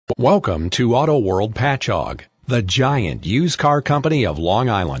Welcome to Auto World Patchogue, the giant used car company of Long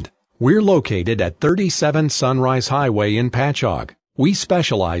Island. We're located at 37 Sunrise Highway in Patchogue. We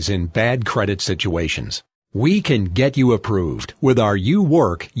specialize in bad credit situations. We can get you approved with our You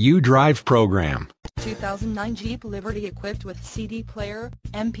Work, You Drive program. 2009 Jeep Liberty equipped with CD player,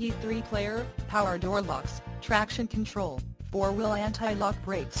 MP3 player, power door locks, traction control, 4-wheel anti-lock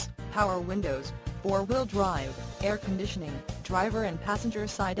brakes, power windows, 4-wheel drive, air conditioning, driver and passenger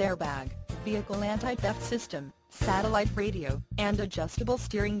side airbag, vehicle anti-theft system, satellite radio, and adjustable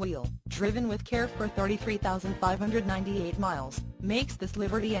steering wheel. Driven with care for 33,598 miles, makes this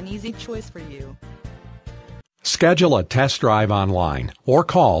Liberty an easy choice for you. Schedule a test drive online or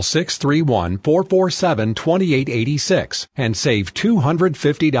call 631-447-2886 and save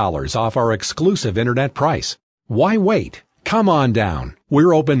 $250 off our exclusive internet price. Why wait? Come on down.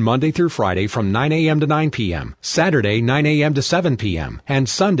 We're open Monday through Friday from 9 a.m. to 9 p.m., Saturday 9 a.m. to 7 p.m., and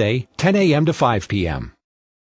Sunday 10 a.m. to 5 p.m.